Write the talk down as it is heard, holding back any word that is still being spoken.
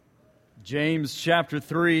James chapter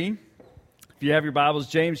 3. If you have your Bibles,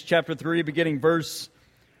 James chapter 3, beginning verse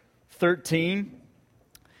 13.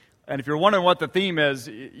 And if you're wondering what the theme is,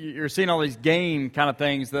 you're seeing all these game kind of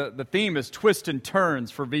things. The theme is twists and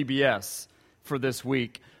turns for VBS for this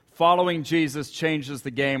week. Following Jesus changes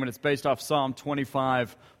the game, and it's based off Psalm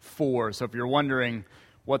 25:4. So if you're wondering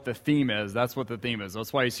what the theme is, that's what the theme is.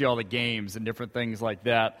 That's why you see all the games and different things like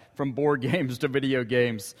that, from board games to video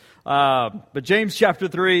games. But James chapter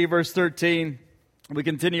 3, verse 13, we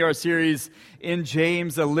continue our series in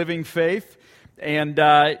James, A Living Faith. And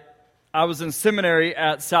I was in seminary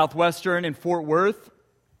at Southwestern in Fort Worth,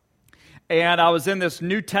 and I was in this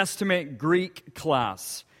New Testament Greek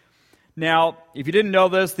class. Now, if you didn't know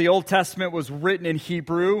this, the Old Testament was written in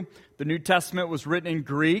Hebrew. The New Testament was written in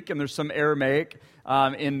Greek, and there's some Aramaic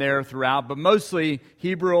in there throughout, but mostly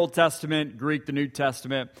Hebrew Old Testament, Greek the New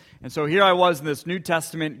Testament. And so here I was in this New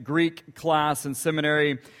Testament Greek class in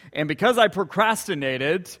seminary, and because I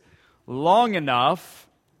procrastinated long enough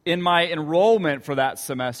in my enrollment for that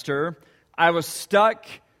semester, I was stuck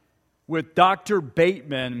with Dr.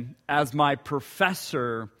 Bateman as my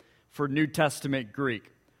professor for New Testament Greek.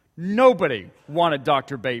 Nobody wanted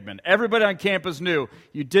Dr. Bateman. Everybody on campus knew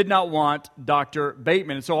you did not want Dr.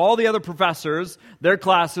 Bateman. And so all the other professors, their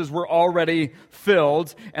classes were already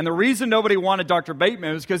filled. And the reason nobody wanted Dr.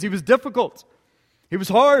 Bateman was because he was difficult. He was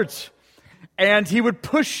hard. And he would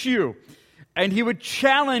push you. And he would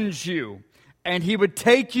challenge you. And he would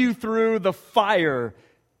take you through the fire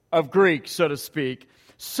of Greek, so to speak,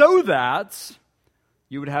 so that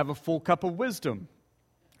you would have a full cup of wisdom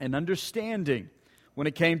and understanding when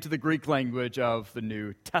it came to the Greek language of the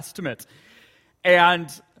New Testament. And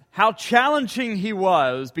how challenging he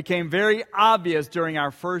was became very obvious during our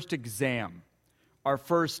first exam, our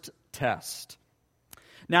first test.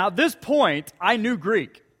 Now, at this point, I knew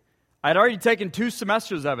Greek. I'd already taken 2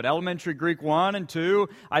 semesters of it, elementary Greek 1 and 2.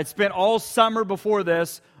 I'd spent all summer before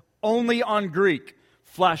this only on Greek.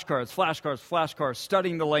 Flashcards,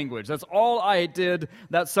 studying the language. That's all I did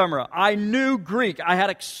that summer. I knew Greek. I had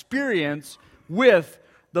experience with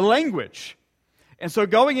the language. And so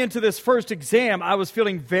going into this first exam, I was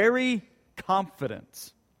feeling very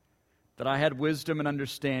confident that I had wisdom and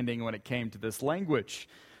understanding when it came to this language.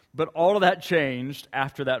 But all of that changed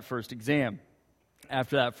after that first exam,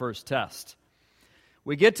 after that first test.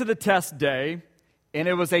 We get to the test day, and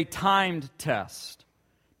it was a timed test.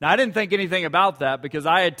 Now, I didn't think anything about that because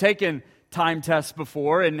I had taken time tests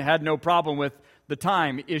before and had no problem with the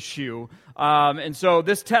time issue. And so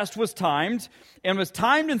this test was timed, and was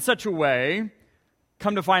timed in such a way,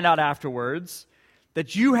 come to find out afterwards,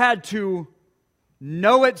 that you had to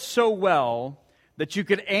know it so well that you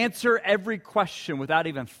could answer every question without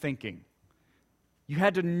even thinking. You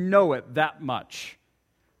had to know it that much,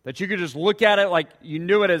 that you could just look at it like you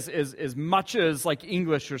knew it as much as like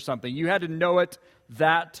English or something. You had to know it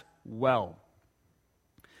that well.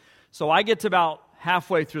 So I get to about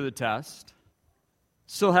halfway through the test,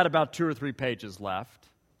 still had about 2 or 3 pages left,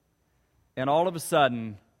 and all of a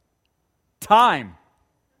sudden, time.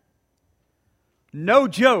 No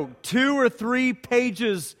joke, 2 or 3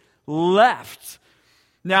 pages left.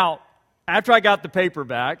 Now, after I got the paper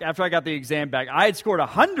back, after I got the exam back, I had scored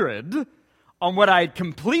 100 on what I had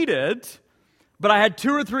completed, but I had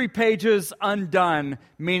 2 or 3 pages undone,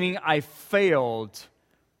 meaning I failed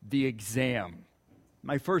the exam.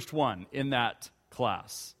 My first one in that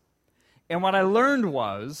class. And what I learned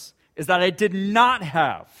is that I did not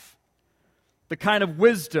have the kind of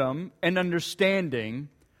wisdom and understanding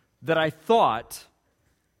that I thought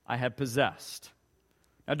I had possessed.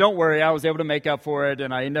 Now, don't worry, I was able to make up for it,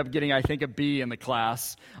 and I ended up getting, I think, a B in the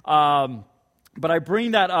class. But I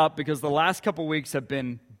bring that up because the last couple weeks have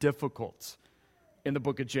been difficult in the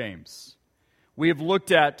book of James. We have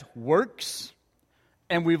looked at works,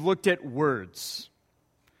 and we've looked at words.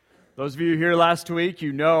 Those of you here last week,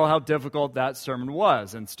 you know how difficult that sermon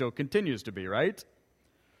was and still continues to be, right?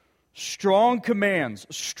 Strong commands,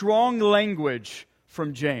 strong language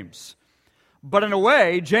from James. But in a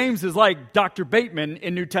way, James is like Dr. Bateman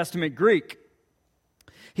in New Testament Greek.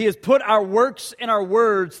 He has put our works and our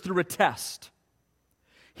words through a test.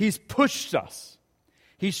 He's pushed us.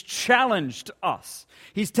 He's challenged us.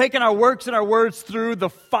 He's taken our works and our words through the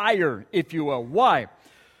fire, if you will. Why?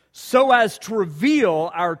 So as to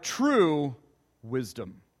reveal our true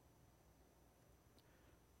wisdom.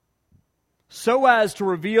 So as to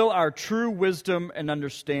reveal our true wisdom and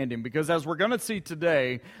understanding. Because as we're going to see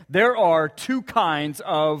today, there are 2 kinds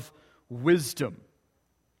of wisdom.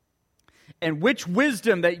 And which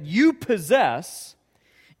wisdom that you possess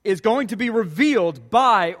is going to be revealed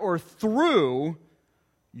by or through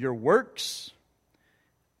your works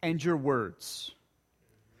and your words.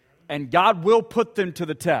 And God will put them to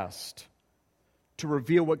the test to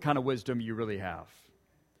reveal what kind of wisdom you really have.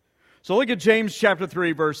 So look at James chapter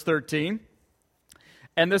 3, verse 13.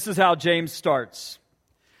 And this is how James starts.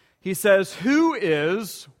 He says, "Who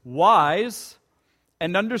is wise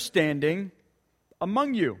and understanding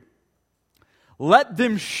among you? Let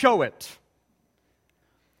them show it."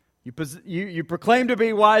 You proclaim to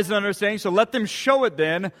be wise and understanding, so let them show it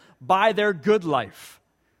then by their good life,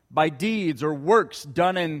 by deeds or works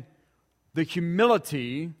done in the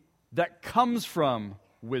humility that comes from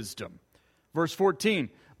wisdom. Verse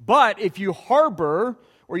 14, "But if you harbor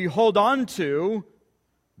or you hold on to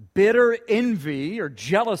bitter envy or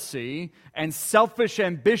jealousy and selfish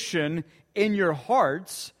ambition in your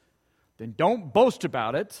hearts, then don't boast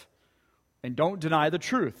about it and don't deny the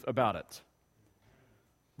truth about it."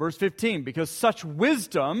 Verse 15, "Because such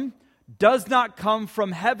wisdom does not come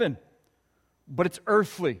from heaven, but it's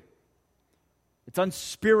earthly, it's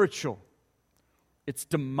unspiritual, it's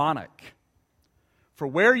demonic. For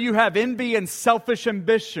where you have envy and selfish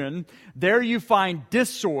ambition, there you find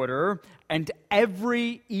disorder and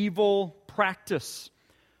every evil practice.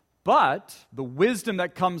 But the wisdom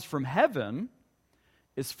that comes from heaven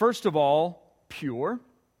is first of all pure,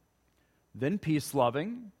 then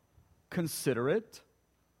peace-loving, considerate,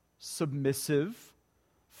 submissive,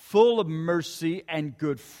 full of mercy and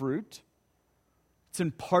good fruit. It's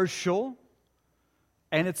impartial,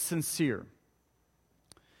 and it's sincere.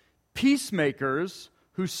 Peacemakers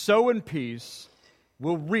who sow in peace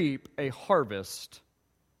will reap a harvest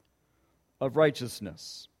of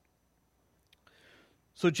righteousness."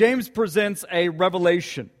 So James presents a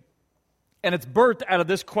revelation, and it's birthed out of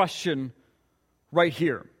this question right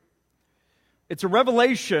here. It's a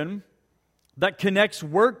revelation that connects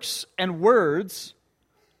works and words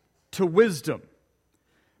to wisdom.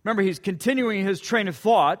 Remember, he's continuing his train of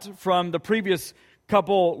thought from the previous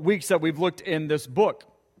couple weeks that we've looked in this book.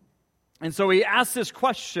 And so he asks this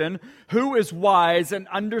question, "Who is wise and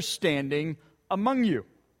understanding among you?"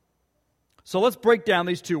 So let's break down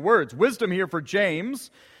these two words. Wisdom here for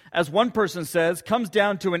James, as one person says, comes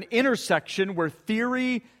down to an intersection where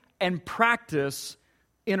theory and practice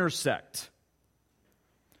intersect.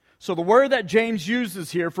 So the word that James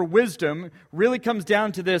uses here for wisdom really comes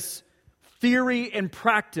down to this theory and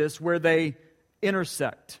practice where they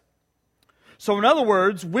intersect. So in other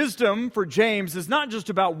words, wisdom for James is not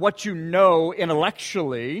just about what you know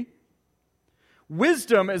intellectually.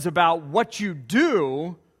 Wisdom is about what you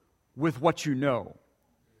do with what you know.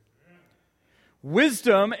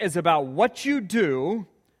 Wisdom is about what you do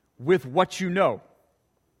with what you know.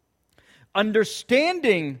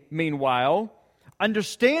 Understanding, meanwhile,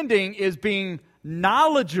 understanding is being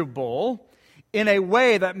knowledgeable in a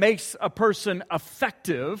way that makes a person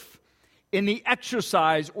effective in the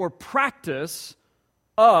exercise or practice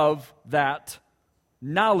of that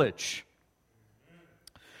knowledge.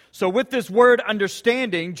 So with this word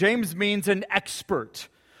understanding, James means an expert,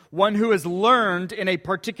 one who has learned in a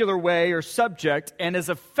particular way or subject and is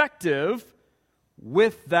effective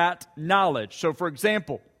with that knowledge. So for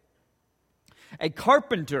example, a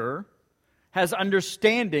carpenter has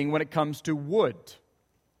understanding when it comes to wood.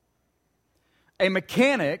 A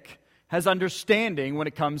mechanic has understanding when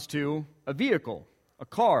it comes to a vehicle, a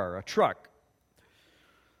car, a truck.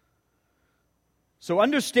 So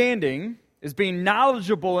understanding is being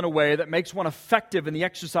knowledgeable in a way that makes one effective in the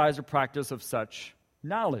exercise or practice of such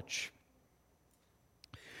knowledge.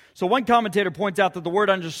 So one commentator points out that the word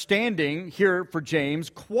understanding here for James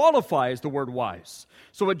qualifies the word wise.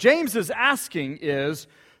 So what James is asking is,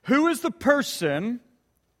 who is the person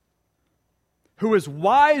who is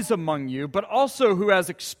wise among you, but also who has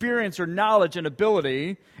experience or knowledge and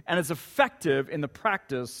ability and is effective in the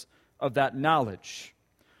practice of that knowledge?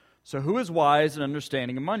 So who is wise and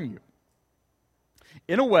understanding among you?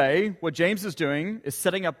 In a way, what James is doing is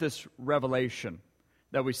setting up this revelation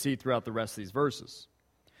that we see throughout the rest of these verses.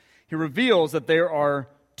 He reveals that there are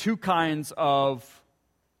two kinds of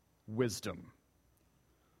wisdom.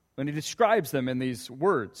 And he describes them in these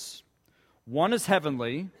words. One is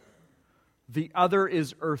heavenly, the other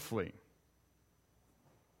is earthly.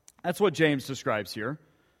 That's what James describes here.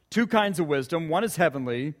 Two kinds of wisdom. One is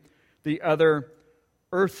heavenly, the other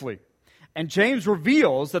earthly. And James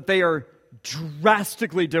reveals that they are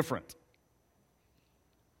drastically different.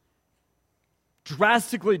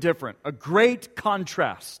 Drastically different. A great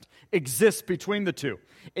contrast exists between the two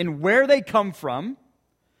in where they come from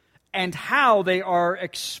and how they are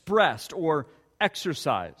expressed or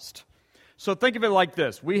exercised. So think of it like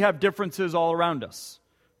this. We have differences all around us.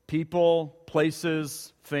 People,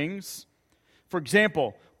 places, things. For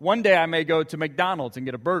example, one day I may go to McDonald's and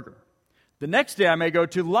get a burger. The next day I may go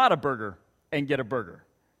to Lotta Burger and get a burger.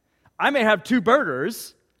 I may have 2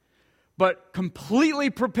 burgers, but completely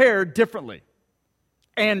prepared differently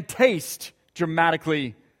and taste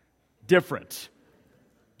dramatically different.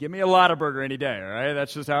 Give me a Lotta Burger any day, all right?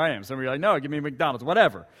 That's just how I am. Some of you are like, no, give me a McDonald's,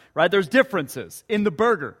 whatever, right? There's differences in the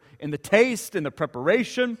burger, in the taste, in the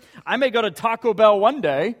preparation. I may go to Taco Bell one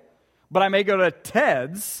day, but I may go to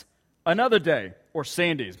Ted's another day, or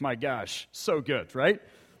Sandy's. My gosh, so good, right?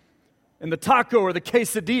 And the taco or the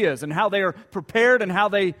quesadillas and how they are prepared and how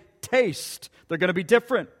they taste, they're going to be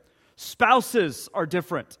different. Spouses are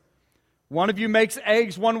different. One of you makes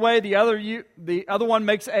eggs one way, the other one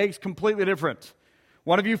makes eggs completely different.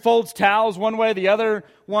 One of you folds towels one way, the other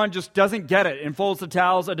one just doesn't get it and folds the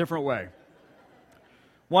towels a different way.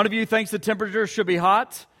 One of you thinks the temperature should be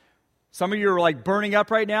hot. Some of you are like burning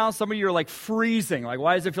up right now. Some of you are like freezing. Like,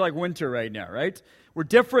 why does it feel like winter right now, right? We're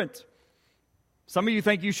different. Some of you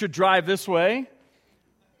think you should drive this way.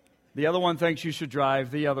 The other one thinks you should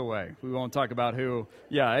drive the other way. We won't talk about who.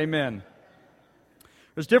 Yeah, amen.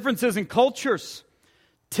 There's differences in cultures.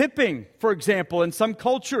 Tipping, for example, in some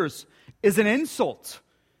cultures is an insult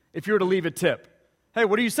if you were to leave a tip. Hey,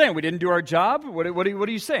 what are you saying? We didn't do our job? What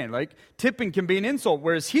are you saying? Like, tipping can be an insult,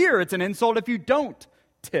 whereas here it's an insult if you don't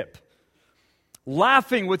tip.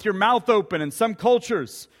 Laughing with your mouth open in some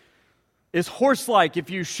cultures is horse-like if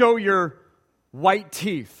you show your white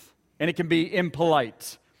teeth, and it can be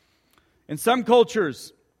impolite. In some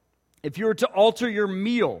cultures, if you were to alter your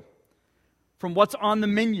meal from what's on the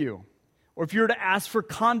menu, or if you were to ask for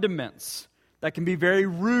condiments, that can be very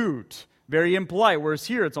rude, very impolite, whereas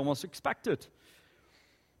here it's almost expected.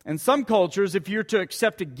 In some cultures, if you're to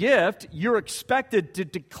accept a gift, you're expected to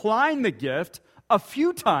decline the gift a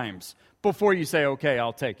few times before you say, okay,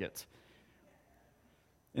 I'll take it.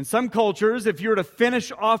 In some cultures, if you were to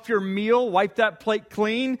finish off your meal, wipe that plate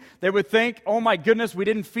clean, they would think, oh my goodness, we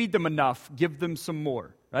didn't feed them enough. Give them some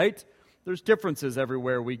more, right? There's differences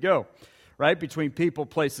everywhere we go, right? Between people,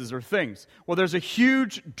 places, or things. Well, there's a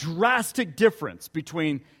huge, drastic difference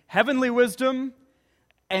between heavenly wisdom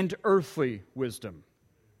and earthly wisdom.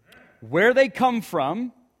 Where they come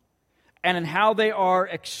from and in how they are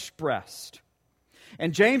expressed.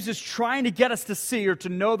 And James is trying to get us to see or to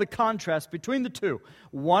know the contrast between the two.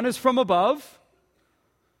 One is from above,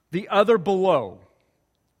 the other below.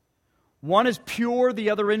 One is pure, the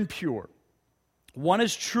other impure. One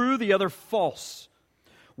is true, the other false.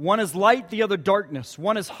 One is light, the other darkness.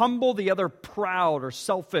 One is humble, the other proud or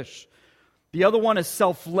selfish. The other one is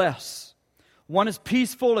selfless. One is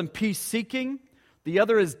peaceful and peace-seeking. The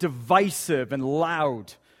other is divisive and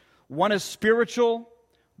loud. One is spiritual,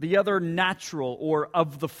 the other natural or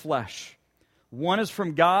of the flesh. One is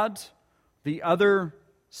from God, the other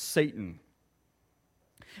Satan.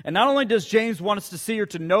 And not only does James want us to see or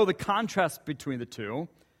to know the contrast between the two,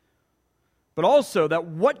 but also that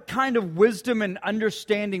what kind of wisdom and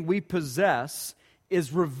understanding we possess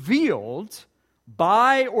is revealed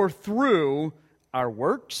by or through our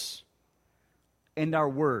works and our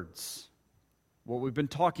words. What we've been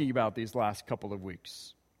talking about these last couple of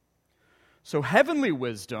weeks. So heavenly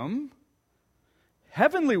wisdom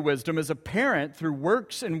is apparent through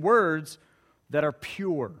works and words that are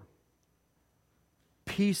pure,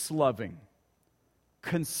 peace-loving,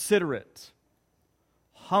 considerate,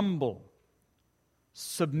 humble,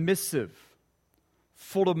 submissive,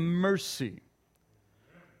 full of mercy,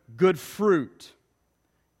 good fruit,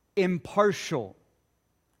 impartial,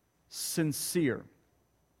 sincere.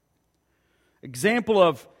 Example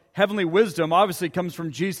of heavenly wisdom obviously comes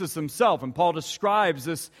from Jesus himself, and Paul describes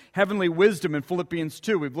this heavenly wisdom in Philippians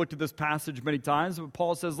 2. We've looked at this passage many times, but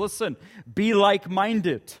Paul says, listen, be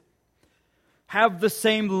like-minded. Have the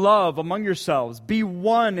same love among yourselves. Be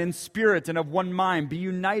one in spirit and of one mind. Be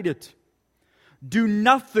united. Do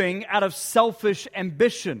nothing out of selfish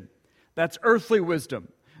ambition. That's earthly wisdom.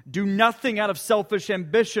 Do nothing out of selfish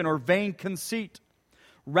ambition or vain conceit.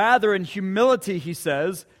 Rather, in humility, he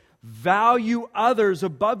says, value others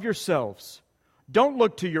above yourselves. Don't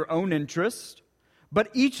look to your own interest, but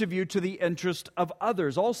each of you to the interest of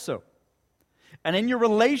others also. And in your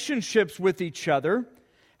relationships with each other,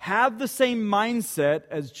 have the same mindset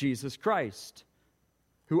as Jesus Christ,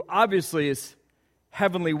 who obviously is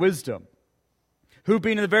heavenly wisdom, who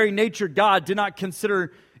being in the very nature God did not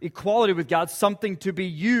consider equality with God something to be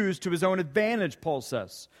used to his own advantage, Paul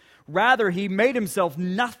says. Rather, he made himself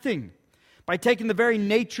nothing by taking the very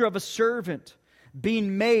nature of a servant,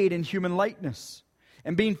 being made in human likeness.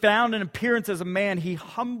 And being found in appearance as a man, he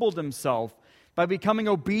humbled himself by becoming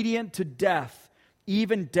obedient to death,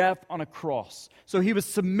 even death on a cross. So he was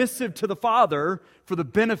submissive to the Father for the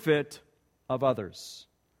benefit of others.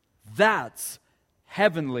 That's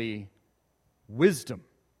heavenly wisdom.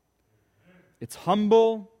 It's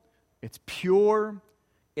humble, it's pure,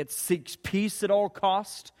 it seeks peace at all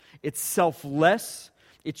cost, it's selfless,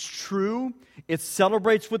 it's true, it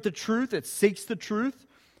celebrates with the truth, it seeks the truth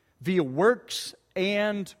via works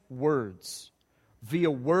and words.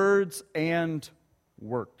 Via words and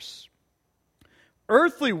works.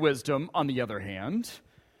 Earthly wisdom, on the other hand,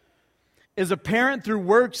 is apparent through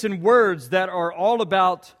works and words that are all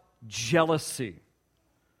about jealousy,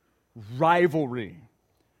 rivalry,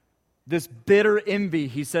 this bitter envy,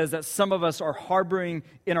 he says, that some of us are harboring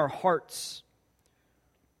in our hearts.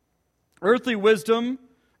 Earthly wisdom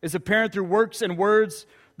is apparent through works and words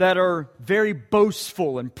that are very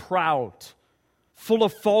boastful and proud, full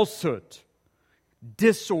of falsehood,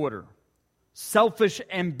 disorder, selfish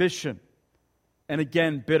ambition, and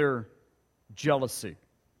again, bitter jealousy.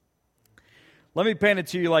 Let me paint it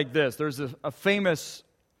to you like this. There's a famous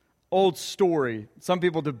old story. Some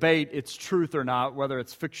people debate its truth or not, whether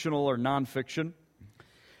it's fictional or nonfiction.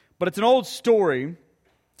 But it's an old story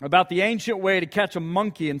about the ancient way to catch a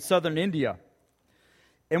monkey in southern India.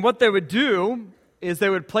 And what they would do is they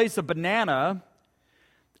would place a banana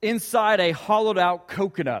inside a hollowed out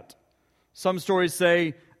coconut. Some stories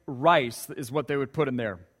say rice is what they would put in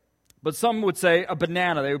there. But some would say a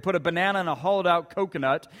banana. They would put a banana in a hollowed out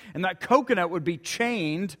coconut, and that coconut would be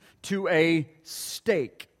chained to a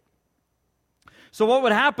stake. So what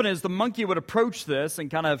would happen is the monkey would approach this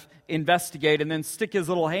and kind of investigate and then stick his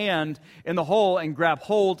little hand in the hole and grab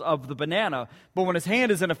hold of the banana. But when his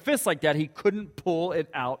hand is in a fist like that, he couldn't pull it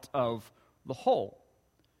out of the hole.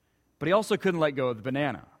 But he also couldn't let go of the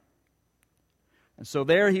banana. And so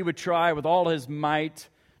there he would try with all his might,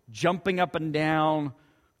 jumping up and down,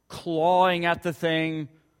 clawing at the thing,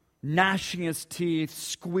 gnashing his teeth,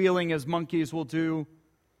 squealing as monkeys will do,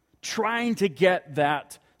 trying to get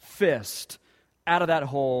that fist out of that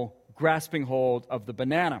hole, grasping hold of the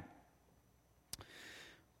banana.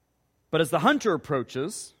 But as the hunter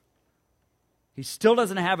approaches, he still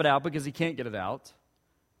doesn't have it out because he can't get it out,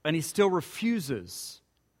 and he still refuses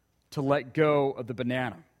to let go of the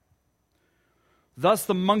banana. Thus,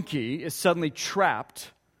 the monkey is suddenly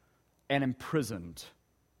trapped and imprisoned,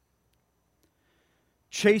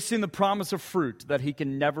 chasing the promise of fruit that he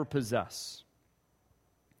can never possess.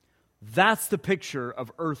 That's the picture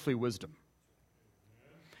of earthly wisdom.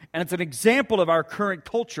 And it's an example of our current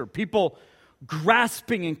culture. People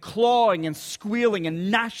grasping and clawing and squealing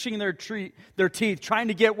and gnashing their teeth, trying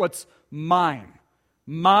to get what's mine.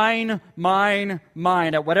 Mine, mine,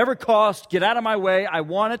 mine. At whatever cost, get out of my way. I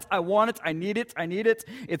want it, I want it, I need it, I need it.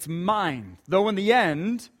 It's mine. Though in the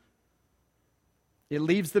end, it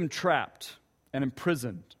leaves them trapped and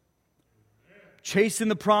imprisoned, chasing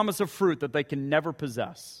the promise of fruit that they can never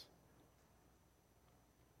possess.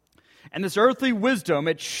 And this earthly wisdom,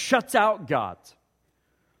 it shuts out God.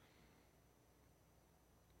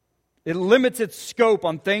 It limits its scope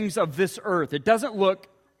on things of this earth. It doesn't look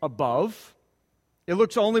above. It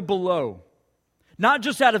looks only below. Not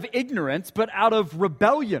just out of ignorance, but out of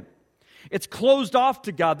rebellion. It's closed off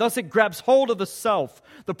to God. Thus it grabs hold of the self,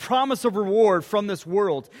 the promise of reward from this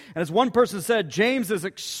world. And as one person said, James is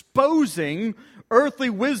exposing earthly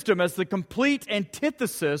wisdom as the complete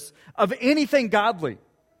antithesis of anything godly.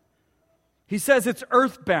 He says it's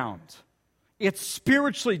earthbound, it's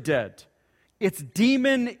spiritually dead, it's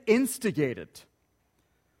demon-instigated.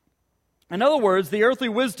 In other words, the earthly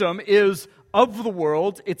wisdom is of the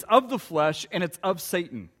world, it's of the flesh, and it's of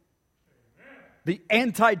Satan. The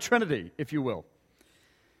anti-Trinity, if you will.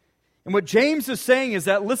 And what James is saying is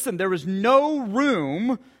that, listen, there is no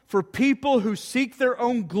room for people who seek their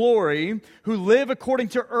own glory, who live according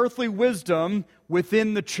to earthly wisdom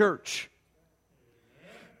within the church.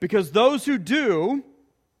 Because those who do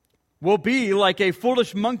will be like a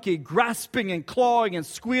foolish monkey, grasping and clawing and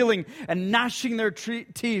squealing and gnashing their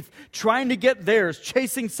teeth, trying to get theirs,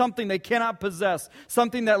 chasing something they cannot possess,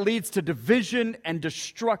 something that leads to division and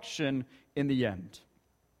destruction in the end.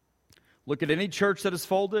 Look at any church that is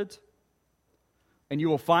folded, and you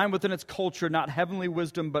will find within its culture not heavenly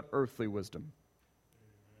wisdom, but earthly wisdom.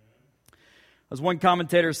 As one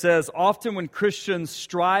commentator says, often when Christians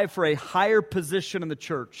strive for a higher position in the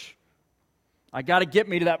church, I got to get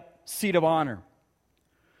me to that seat of honor,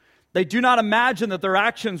 they do not imagine that their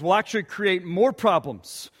actions will actually create more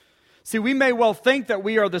problems. See, we may well think that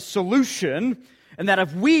we are the solution, and that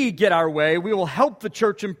if we get our way, we will help the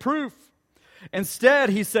church improve. Instead,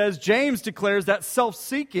 he says, James declares that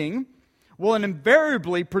self-seeking will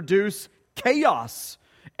invariably produce chaos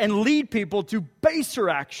and lead people to baser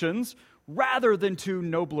actions rather than to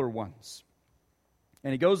nobler ones.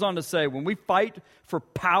 And he goes on to say, when we fight for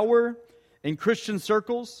power in Christian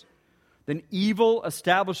circles, then evil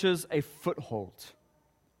establishes a foothold.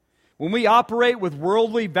 When we operate with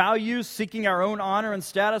worldly values, seeking our own honor and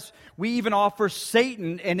status, we even offer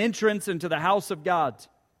Satan an entrance into the house of God.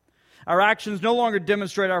 Our actions no longer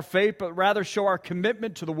demonstrate our faith, but rather show our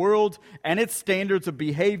commitment to the world and its standards of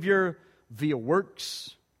behavior via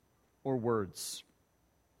works or words.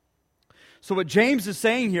 So what James is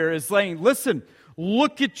saying here is saying, listen,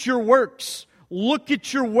 look at your works, look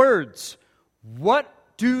at your words. What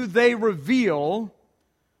do they reveal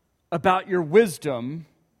about your wisdom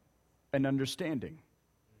and understanding?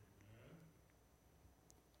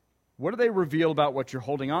 What do they reveal about what you're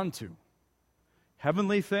holding on to?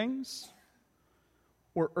 Heavenly things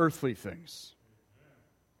or earthly things?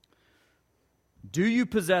 Do you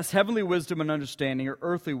possess heavenly wisdom and understanding or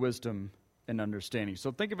earthly wisdom and understanding?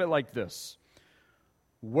 So think of it like this.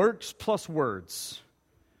 Works plus words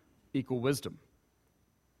equal wisdom.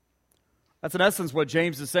 That's in essence what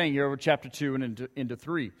James is saying here over chapter 2 and into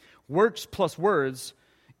 3. Works plus words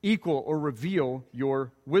equal or reveal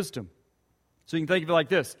your wisdom. So you can think of it like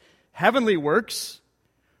this. Heavenly works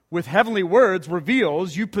with heavenly words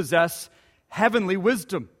reveals you possess heavenly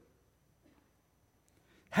wisdom.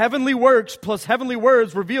 Heavenly works plus heavenly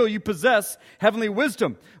words reveal you possess heavenly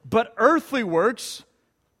wisdom. But earthly works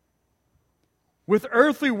with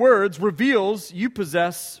earthly words reveals you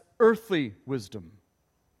possess earthly wisdom.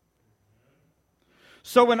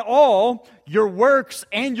 So in all, your works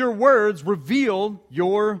and your words reveal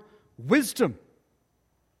your wisdom.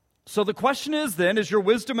 So the question is then, is your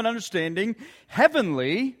wisdom and understanding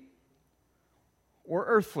heavenly or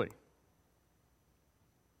earthly?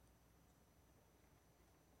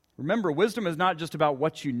 Remember, wisdom is not just about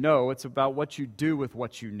what you know, it's about what you do with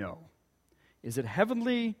what you know. Is it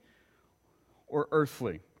heavenly or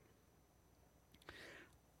earthly?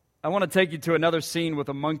 I want to take you to another scene with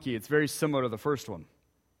a monkey. It's very similar to the first one.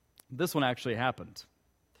 This one actually happened.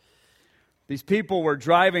 These people were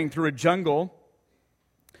driving through a jungle,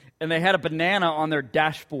 and they had a banana on their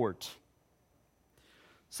dashboard.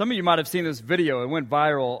 Some of you might have seen this video. It went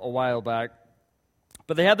viral a while back.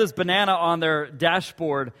 But they had this banana on their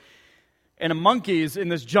dashboard, and the monkeys in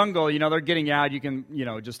this jungle, they're getting out. You can,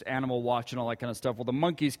 just animal watch and all that kind of stuff. Well, the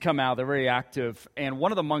monkeys come out. They're very active. And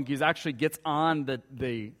one of the monkeys actually gets on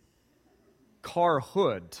the car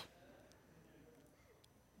hood.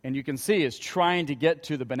 And you can see is trying to get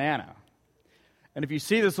to the banana. And if you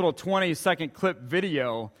see this little 20-second clip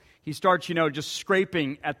video, he starts, just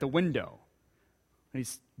scraping at the window. And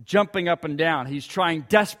he's jumping up and down. He's trying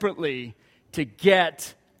desperately to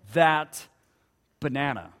get that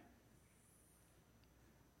banana.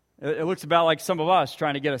 It looks about like some of us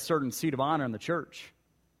trying to get a certain seat of honor in the church.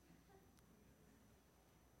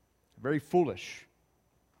 Very foolish.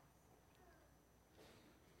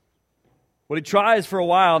 Well, he tries for a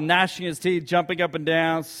while, gnashing his teeth, jumping up and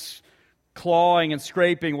down, clawing and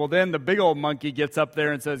scraping. Well, then the big old monkey gets up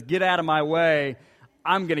there and says, "Get out of my way.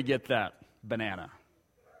 I'm going to get that banana."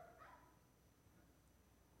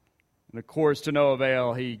 And of course, to no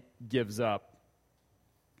avail, he gives up,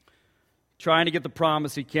 trying to get the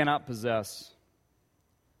promise he cannot possess.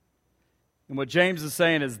 And what James is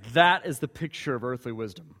saying is that is the picture of earthly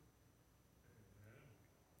wisdom.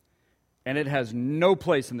 And it has no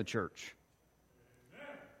place in the church.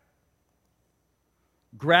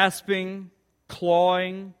 Grasping,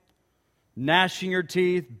 clawing, gnashing your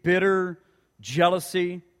teeth, bitter,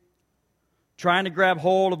 jealousy, trying to grab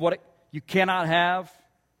hold of what you cannot have.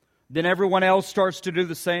 Then everyone else starts to do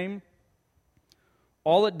the same.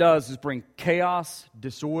 All it does is bring chaos,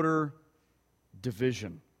 disorder,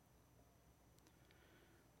 division.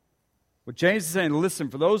 What James is saying, listen,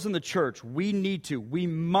 for those in the church, we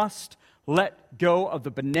must let go of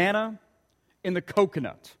the banana in the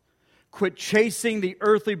coconut. Quit chasing the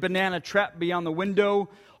earthly banana trapped beyond the window.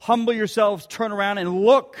 Humble yourselves, turn around and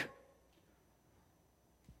look.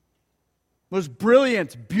 There's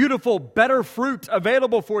brilliant, beautiful, better fruit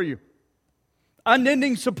available for you.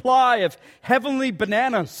 Unending supply of heavenly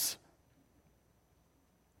bananas.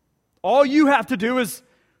 All you have to do is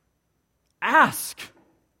ask.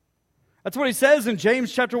 That's what he says in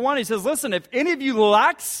James chapter 1. He says, listen, if any of you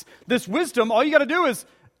lacks this wisdom, all you got to do is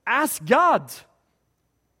ask God.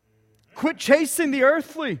 Quit chasing the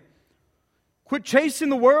earthly. Quit chasing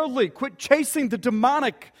the worldly. Quit chasing the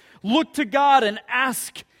demonic. Look to God and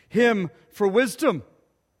ask Him for wisdom.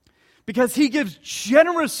 Because He gives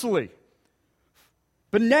generously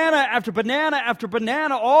Banana after banana after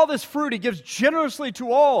banana, all this fruit he gives generously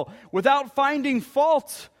to all without finding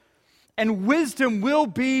fault. And wisdom will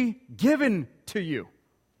be given to you.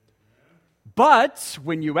 But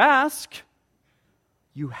when you ask,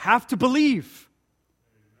 you have to believe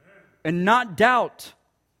and not doubt.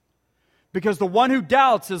 Because the one who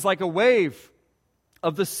doubts is like a wave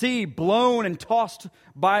of the sea blown and tossed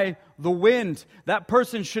by the wind. That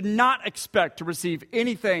person should not expect to receive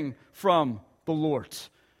anything from the Lord.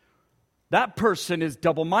 That person is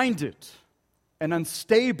double-minded and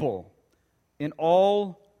unstable in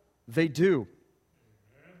all they do.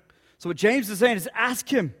 So what James is saying is ask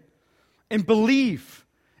him and believe.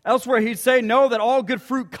 Elsewhere he'd say, know that all good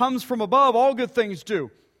fruit comes from above, all good things do.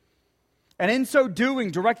 And in so doing,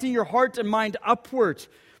 directing your heart and mind upward,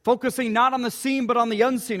 focusing not on the seen but on the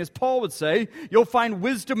unseen, as Paul would say, you'll find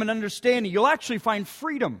wisdom and understanding. You'll actually find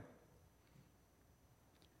freedom.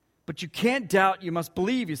 But you can't doubt, you must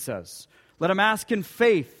believe, he says. Let him ask in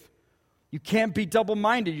faith. You can't be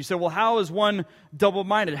double-minded. You say, well, how is one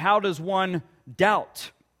double-minded? How does one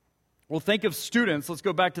doubt? Well, think of students. Let's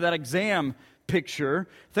go back to that exam picture.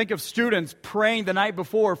 Think of students praying the night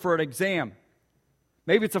before for an exam.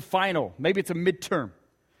 Maybe it's a final. Maybe it's a midterm.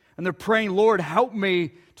 And they're praying, Lord, help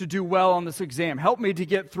me to do well on this exam. Help me to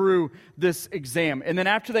get through this exam. And then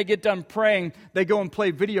after they get done praying, they go and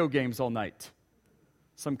play video games all night.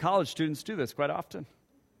 Some college students do this quite often.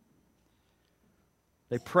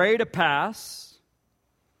 They pray to pass,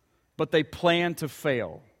 but they plan to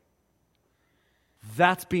fail.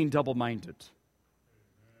 That's being double-minded.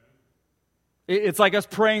 It's like us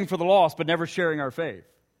praying for the lost, but never sharing our faith.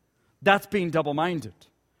 That's being double-minded.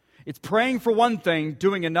 It's praying for one thing,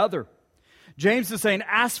 doing another. James is saying,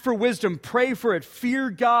 ask for wisdom, pray for it,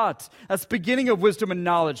 fear God. That's the beginning of wisdom and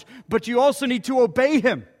knowledge. But you also need to obey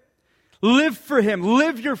him. Live for him.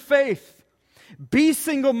 Live your faith. Be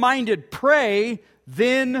single-minded. Pray,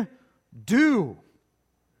 then do.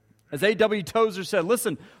 As A.W. Tozer said,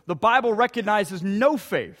 listen, the Bible recognizes no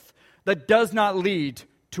faith that does not lead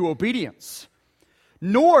to obedience.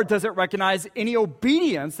 Nor does it recognize any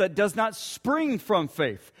obedience that does not spring from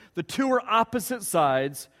faith. The two are opposite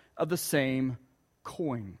sides of the same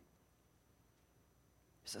coin.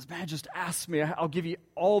 He says, man, just ask me. I'll give you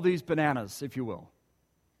all these bananas, if you will.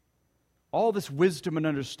 All this wisdom and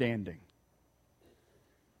understanding.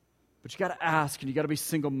 But you got to ask and you got to be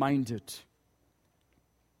single-minded.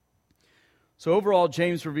 So overall,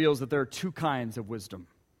 James reveals that there are two kinds of wisdom.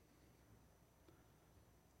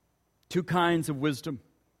 Two kinds of wisdom.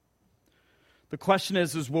 The question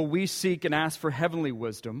is will we seek and ask for heavenly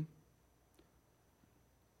wisdom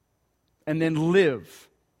and then live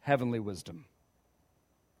heavenly wisdom?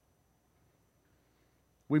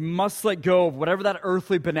 We must let go of whatever that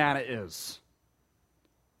earthly banana is.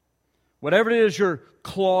 Whatever it is you're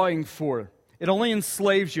clawing for, it only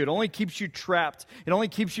enslaves you. It only keeps you trapped. It only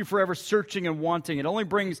keeps you forever searching and wanting. It only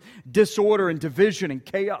brings disorder and division and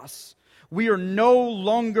chaos. We are no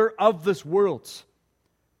longer of this world.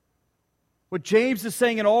 What James is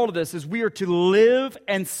saying in all of this is we are to live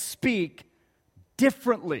and speak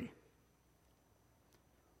differently.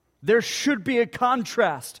 There should be a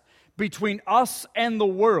contrast between us and the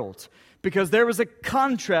world, because there is a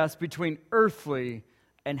contrast between earthly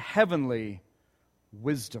and heavenly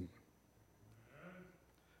wisdom.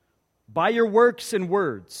 By your works and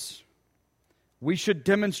words, we should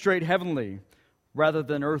demonstrate heavenly rather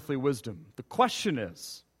than earthly wisdom. The question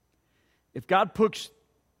is, if God puts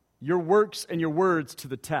your works and your words to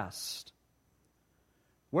the test,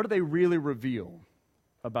 what do they really reveal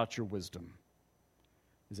about your wisdom?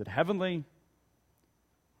 Is it heavenly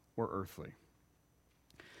or earthly?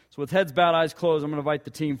 So with heads bowed, eyes closed, I'm going to invite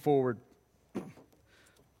the team forward.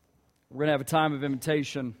 We're going to have a time of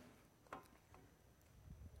invitation.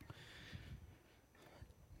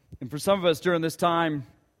 And for some of us during this time,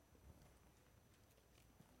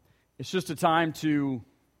 it's just a time to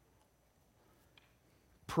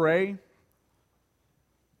pray.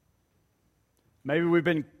 Maybe we've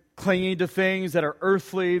been clinging to things that are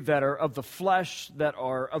earthly, that are of the flesh, that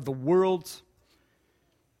are of the world,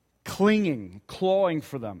 clinging, clawing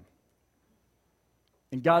for them.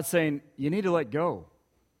 And God's saying, you need to let go.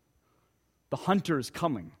 The hunter is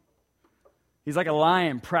coming. He's like a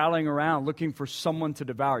lion prowling around looking for someone to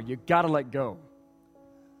devour. You got to let go.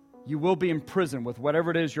 You will be in prison with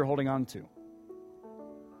whatever it is you're holding on to.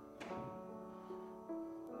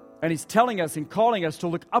 And he's telling us and calling us to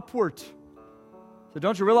look upward. So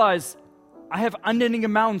don't you realize I have unending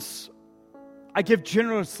amounts. I give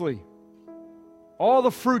generously. All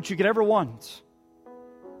the fruit you could ever want.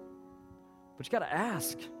 But you got to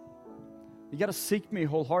ask. You got to seek me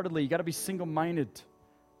wholeheartedly. You got to be single-minded.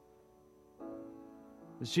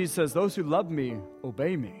 As Jesus says, those who love me,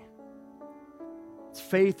 obey me. It's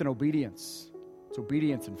faith and obedience. It's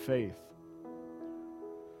obedience and faith.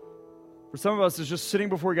 For some of us, it's just sitting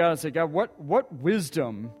before God and say, God, what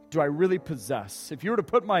wisdom do I really possess? If you were to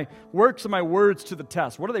put my works and my words to the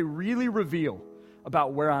test, what do they really reveal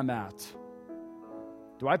about where I'm at?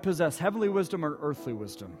 Do I possess heavenly wisdom or earthly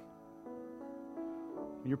wisdom?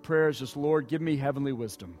 Your prayer is just, Lord, give me heavenly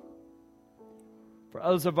wisdom. For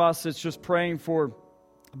others of us, it's just praying for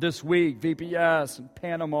this week, VPS and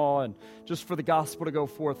Panama, and just for the gospel to go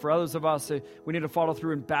forth. For others of us, we need to follow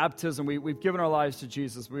through in baptism. We've given our lives to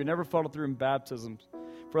Jesus, but we never followed through in baptism.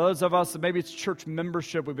 For others of us, maybe it's church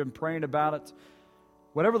membership. We've been praying about it.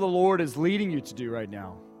 Whatever the Lord is leading you to do right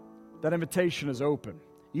now, that invitation is open.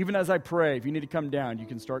 Even as I pray, if you need to come down, you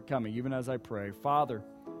can start coming. Even as I pray, Father,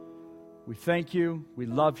 we thank you. We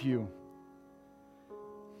love you.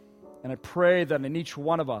 And I pray that in each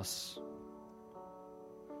one of us,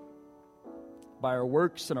 by our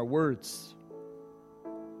works and our words,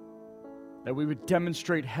 that we would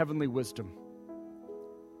demonstrate heavenly wisdom.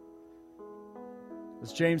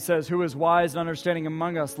 As James says, who is wise and understanding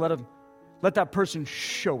among us, let that person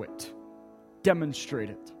show it, demonstrate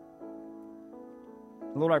it.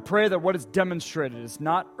 And Lord, I pray that what is demonstrated is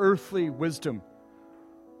not earthly wisdom.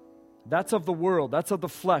 That's of the world, that's of the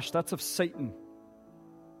flesh, that's of Satan.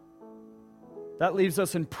 That leaves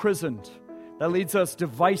us imprisoned. That leaves us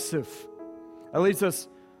divisive. That leaves us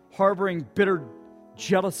harboring bitter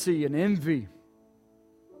jealousy and envy,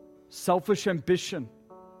 selfish ambition.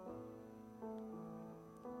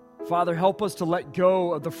 Father, help us to let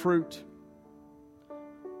go of the fruit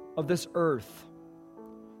of this earth,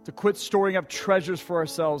 to quit storing up treasures for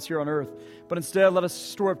ourselves here on earth, but instead let us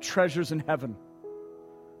store up treasures in heaven.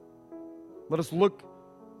 Let us look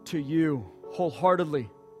to you wholeheartedly,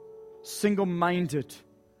 single-minded.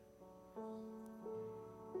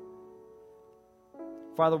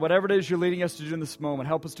 Father, whatever it is you're leading us to do in this moment,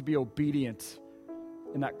 help us to be obedient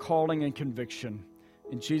in that calling and conviction.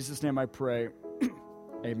 In Jesus' name I pray.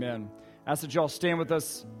 Amen. I ask that y'all stand with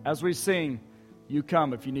us as we sing. You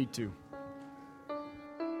come if you need to.